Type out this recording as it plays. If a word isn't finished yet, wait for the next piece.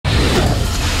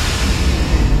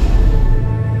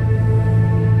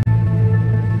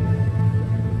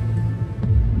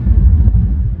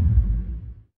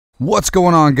What's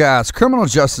going on, guys? Criminal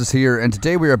Justice here, and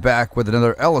today we are back with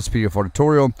another LSPDFR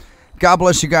tutorial. God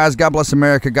bless you guys. God bless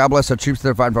America. God bless our troops that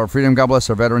are fighting for our freedom. God bless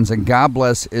our veterans, and God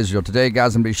bless Israel. Today,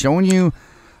 guys, I'm going to be showing you,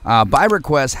 by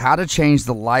request, how to change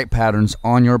the light patterns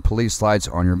on your police lights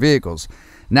on your vehicles.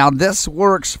 Now, this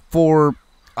works for,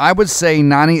 I would say,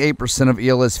 98% of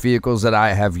ELS vehicles that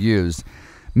I have used.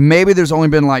 Maybe there's only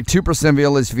been like 2% of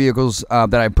ELS vehicles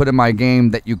that I put in my game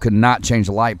that you could not change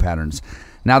the light patterns.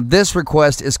 Now, this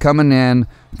request is coming in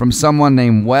from someone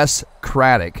named Wes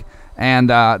Craddock, and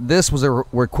this was a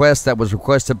request that was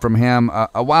requested from him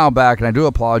a while back, and I do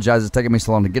apologize. It's taking me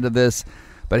so long to get to this,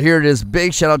 but here it is.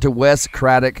 Big shout out to Wes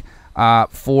Craddock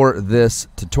for this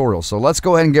tutorial. So let's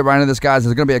go ahead and get right into this, guys.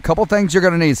 There's going to be a couple things you're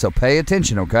going to need, so pay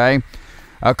attention, okay?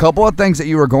 A couple of things that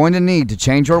you are going to need to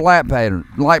change your light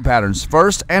patterns.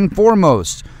 First and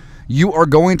foremost, you are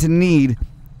going to need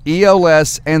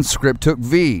ELS and Schubach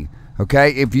V.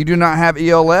 Okay, if you do not have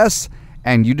ELS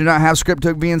and you do not have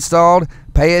Schubach V installed,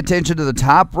 pay attention to the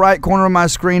top right corner of my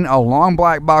screen. A long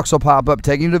black box will pop up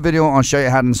taking you to the video. I'll show you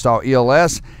how to install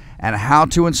ELS and how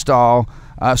to install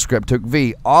Schubach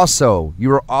V. Also,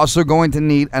 you are also going to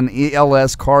need an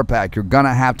ELS car pack. You're going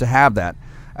to have that.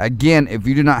 Again, if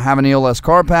you do not have an ELS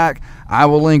car pack, I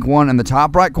will link one in the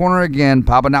top right corner again,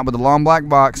 popping out with the long black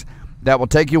box. That will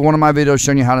take you to one of my videos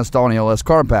showing you how to install an ELS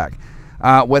car pack.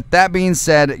 With that being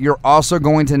said, you're also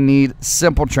going to need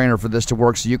Simple Trainer for this to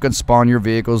work, so you can spawn your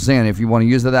vehicles in. If you want to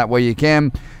use it that way, you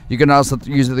can. You can also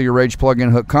use it with your Rage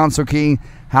plugin hook console key.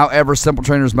 However, Simple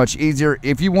Trainer is much easier.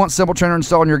 If you want Simple Trainer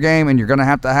installed in your game and you're going to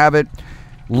have it,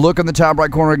 look in the top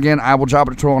right corner again. I will drop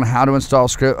a tutorial on how to install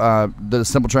the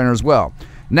Simple Trainer as well.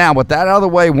 Now, with that out of the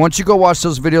way, once you go watch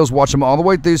those videos, watch them all the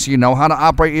way through so you know how to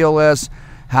operate ELS,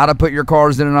 how to put your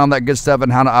cars in and all that good stuff,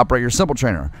 and how to operate your Simple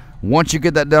Trainer. Once you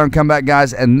get that done, come back,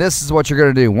 guys, and this is what you're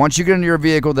going to do. Once you get into your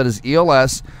vehicle that is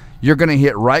ELS, you're going to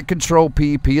hit right control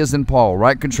P, P as in Paul,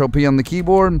 right control P on the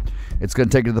keyboard. It's going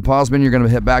to take you to the pause menu. You're going to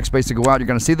hit backspace to go out. You're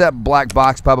going to see that black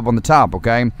box pop up on the top,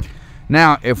 okay?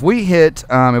 Now, if we turn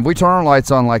our lights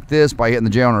on like this by hitting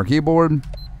the J on our keyboard,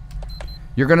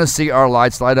 you're going to see our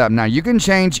lights light up. Now, you can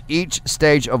change each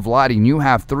stage of lighting. You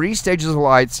have 3 stages of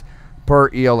lights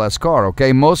per ELS car,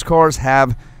 okay? Most cars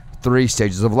have 3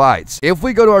 stages of lights. If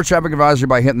we go to our traffic advisory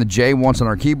by hitting the J once on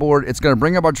our keyboard, it's going to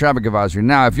bring up our traffic advisory.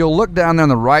 Now, if you'll look down there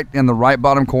in the right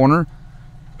bottom corner,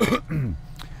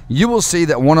 you will see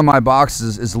that one of my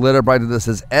boxes is lit up right to this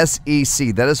says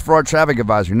SEC. That is for our traffic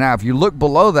advisory. Now, if you look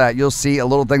below that, you'll see a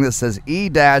little thing that says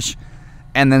E-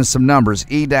 and then some numbers.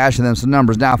 E- and then some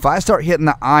numbers. Now, if I start hitting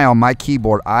the I on my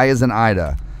keyboard, I as in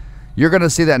Ida, you're going to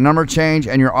see that number change,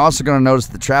 and you're also going to notice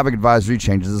the traffic advisory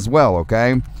changes as well,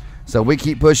 okay? So we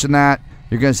keep pushing that.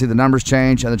 You're going to see the numbers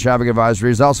change, and the traffic advisory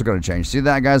is also going to change. See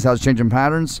that, guys, how it's changing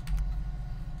patterns?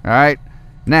 All right.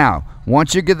 Now,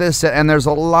 once you get this set, and there's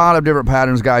a lot of different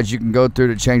patterns, guys, you can go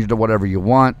through to change it to whatever you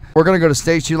want. We're going to go to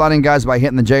stage 2 lighting, guys, by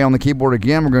hitting the J on the keyboard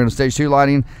again. We're going to stage 2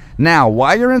 lighting. Now,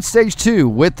 while you're in stage 2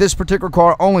 with this particular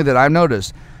car only that I've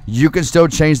noticed, you can still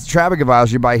change the traffic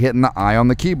advisory by hitting the I on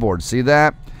the keyboard. See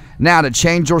that? Now, to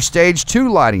change your stage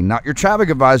 2 lighting, not your traffic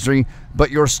advisory,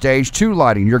 but your stage 2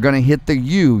 lighting, you're going to hit the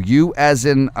U. U as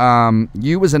in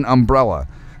umbrella.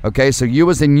 Okay, so U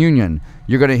as in union.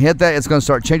 You're going to hit that. It's going to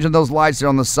start changing those lights there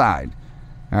on the side.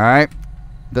 All right.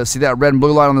 See that red and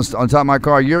blue light on top of my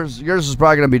car? Yours is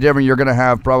probably going to be different. You're going to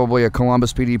have probably a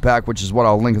Columbus PD pack, which is what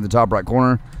I'll link in the top right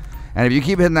corner. And if you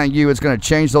keep hitting that U, it's going to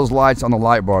change those lights on the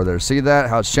light bar there. See that?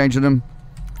 How it's changing them?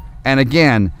 And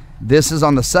again, this is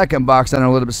on the second box down there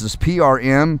a little bit. It says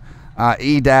PRM,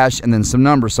 E- and then some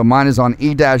numbers. So mine is on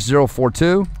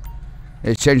E-042.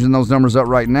 It's changing those numbers up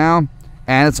right now.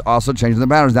 And it's also changing the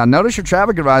patterns. Now, notice your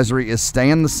traffic advisory is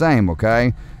staying the same,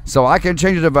 okay? So I can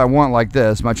change it if I want like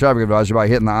this, my traffic advisory, by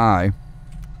hitting the I.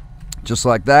 Just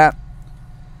like that.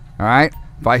 All right?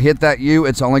 If I hit that U,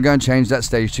 it's only going to change that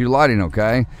stage 2 lighting,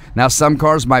 okay? Now, some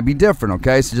cars might be different,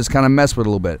 okay? So just kind of mess with it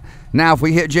a little bit. Now, if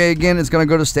we hit J again, it's going to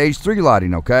go to stage 3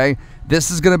 lighting, okay?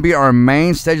 This is going to be our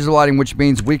main stages of lighting, which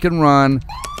means we can run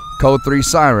code 3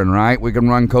 siren, right? We can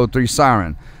run code 3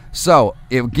 siren. So,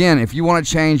 again, if you want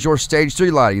to change your stage 3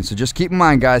 lighting, so just keep in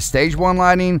mind, guys, stage 1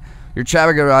 lighting, your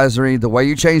traffic advisory, the way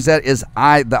you change that is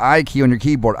the I key on your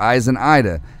keyboard, I as in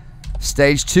Ida.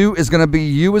 Stage 2 is going to be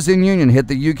U as in union. Hit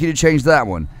the U key to change that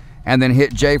one. And then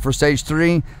hit J for stage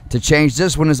 3. To change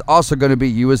this one is also going to be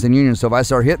U as in union. So if I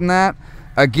start hitting that,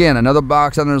 again, another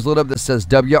box on there is lit up that says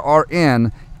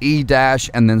WRN, E-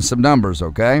 and then some numbers,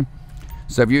 okay?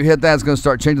 So if you hit that, it's going to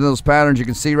start changing those patterns. You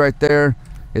can see right there,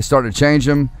 it's starting to change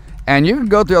them. And you can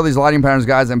go through all these lighting patterns,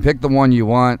 guys, and pick the one you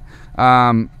want.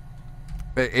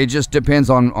 it just depends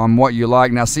on what you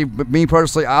like. Now, see, me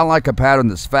personally, I like a pattern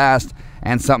that's fast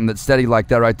and something that's steady like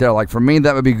that right there. Like for me,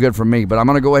 that would be good for me. But I'm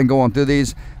going to go ahead and go on through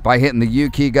these by hitting the U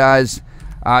key, guys.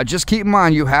 Just keep in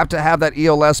mind, you have to have that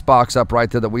ELS box up right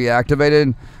there that we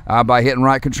activated by hitting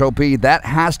right Control P. That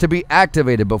has to be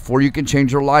activated before you can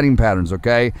change your lighting patterns,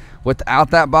 okay?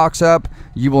 Without that box up,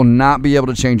 you will not be able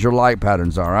to change your light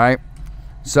patterns, all right?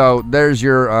 So there's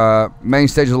your main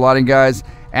stage of the lighting, guys.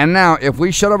 And now, if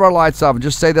we shut off our lights off,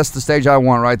 just say that's the stage I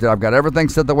want right there. I've got everything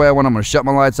set the way I want. I'm going to shut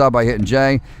my lights off by hitting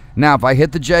J. Now, if I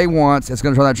hit the J once, it's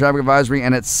going to turn that traffic advisory,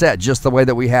 and it's set just the way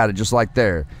that we had it, just like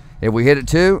there. If we hit it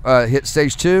hit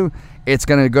stage 2, it's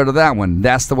going to go to that one.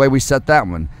 That's the way we set that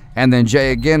one. And then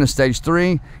J again is stage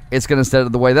 3. It's going to set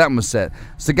it the way that one was set.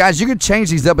 So, guys, you can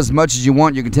change these up as much as you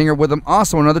want. You can tinker with them.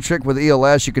 Also, another trick with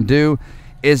ELS you can do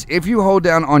is if you hold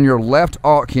down on your left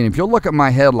Alt key, and if you'll look at my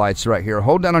headlights right here,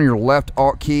 hold down on your left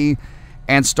Alt key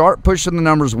and start pushing the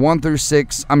numbers 1 through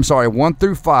 5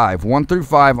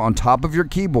 on top of your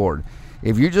keyboard.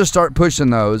 If you just start pushing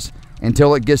those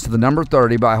until it gets to the number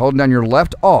 30 by holding down your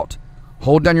left Alt,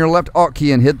 hold down your left Alt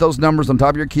key and hit those numbers on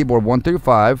top of your keyboard 1 through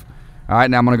 5. All right,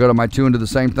 now I'm going to go to my 2 and do the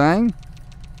same thing.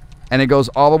 And it goes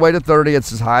all the way to 30.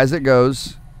 It's as high as it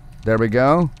goes. There we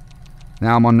go.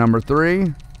 Now I'm on number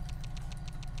 3.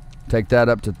 Take that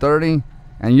up to 30.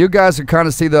 And you guys can kind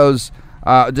of see those.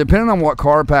 Depending on what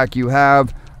car pack you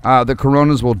have, the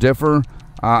Coronas will differ.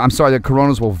 The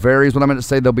Coronas will vary is what I meant to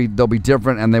say. They'll be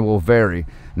different and they will vary.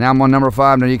 Now I'm on number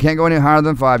 5. Now you can't go any higher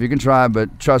than 5. You can try,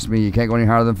 but trust me, you can't go any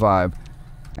higher than 5.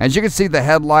 As you can see, the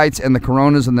headlights and the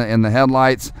Coronas and the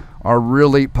headlights are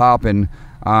really popping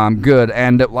good.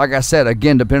 And like I said,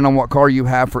 again, depending on what car you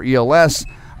have for ELS,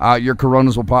 your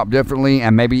Coronas will pop differently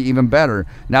and maybe even better.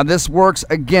 Now this works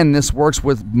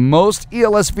with most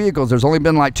ELS vehicles. There's only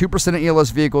been like 2% of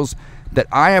ELS vehicles that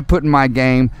I have put in my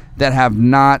game that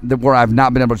where I've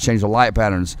not been able to change the light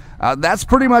patterns. That's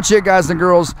pretty much it, guys and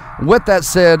girls. With that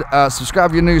said,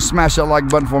 subscribe if you're new, smash that like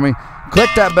button for me, click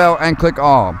that bell, and click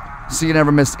all so you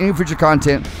never miss any future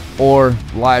content or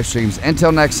live streams.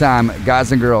 Until next time,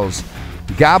 guys and girls,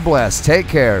 God bless, take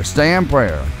care, stay in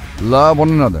prayer, love one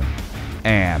another,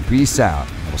 and peace out.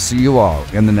 We'll see you all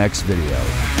in the next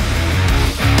video.